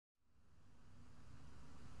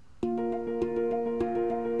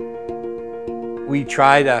We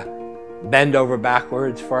try to bend over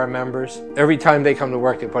backwards for our members. Every time they come to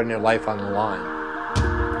work, they're putting their life on the line.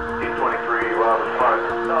 823, well, it's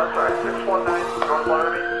fine. No, it's all right. 619, North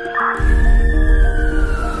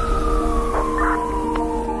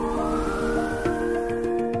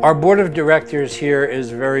Miami. Our board of directors here is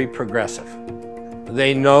very progressive.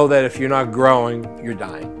 They know that if you're not growing, you're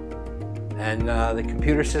dying. And the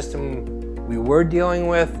computer system we were dealing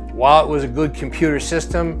with, while it was a good computer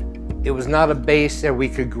system, it was not a base that we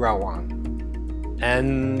could grow on.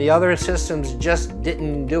 And the other systems just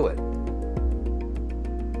didn't do it.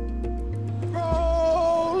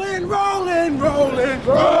 Rolling, rolling, rolling,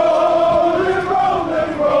 rolling,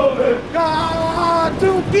 rolling, rolling. Got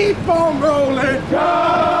to keep on rolling.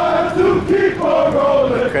 Got to keep on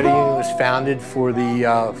rolling. The credit union was founded for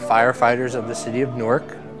the firefighters of the city of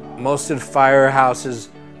Newark. Most of the firehouses,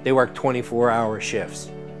 they work 24-hour shifts.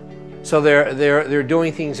 So they're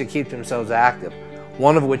doing things to keep themselves active,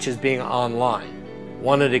 one of which is being online.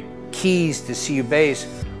 One of the keys to CU Base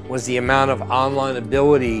was the amount of online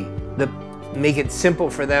ability that make it simple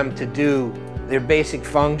for them to do their basic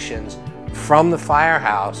functions from the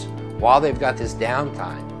firehouse while they've got this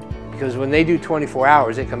downtime. Because when they do 24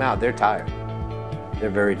 hours, they come out, they're tired. They're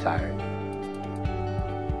very tired.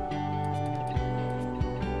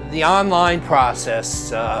 The online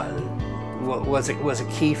process was a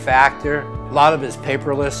key factor. A lot of it is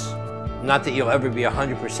paperless. Not that you'll ever be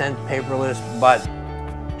 100% paperless, but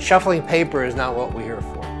shuffling paper is not what we're here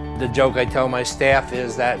for. The joke I tell my staff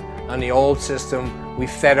is that on the old system, we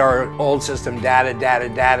fed our old system data,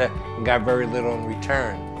 and got very little in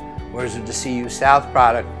return. Whereas with the CU South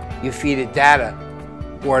product, you feed it data,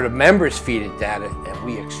 or the members feed it data, and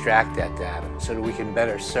we extract that data so that we can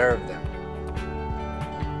better serve them.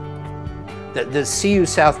 The CU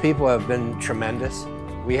South people have been tremendous.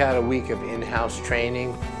 We had a week of in-house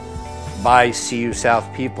training by CU South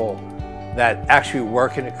people that actually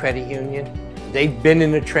work in a credit union. They've been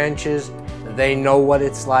in the trenches. They know what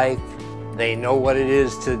it's like. They know what it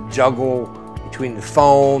is to juggle between the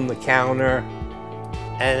phone, the counter,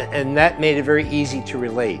 and that made it very easy to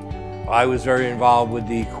relate. I was very involved with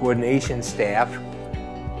the coordination staff,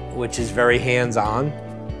 which is very hands-on.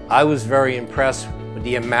 I was very impressed with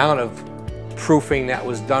the amount of proofing that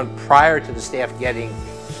was done prior to the staff getting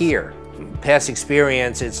here. Past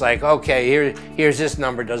experience, it's like, okay, here's this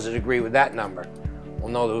number, does it agree with that number? Well,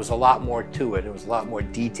 no, there was a lot more to it. It was a lot more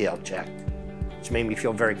detail checked, which made me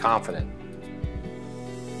feel very confident.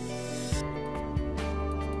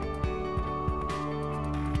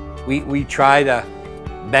 We try to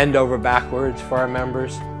bend over backwards for our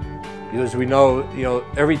members because we know,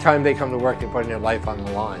 every time they come to work, they're putting their life on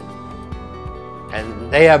the line.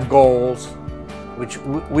 And they have goals, which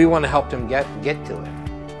we want to help them get to it.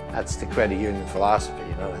 That's the credit union philosophy,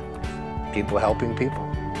 people helping people.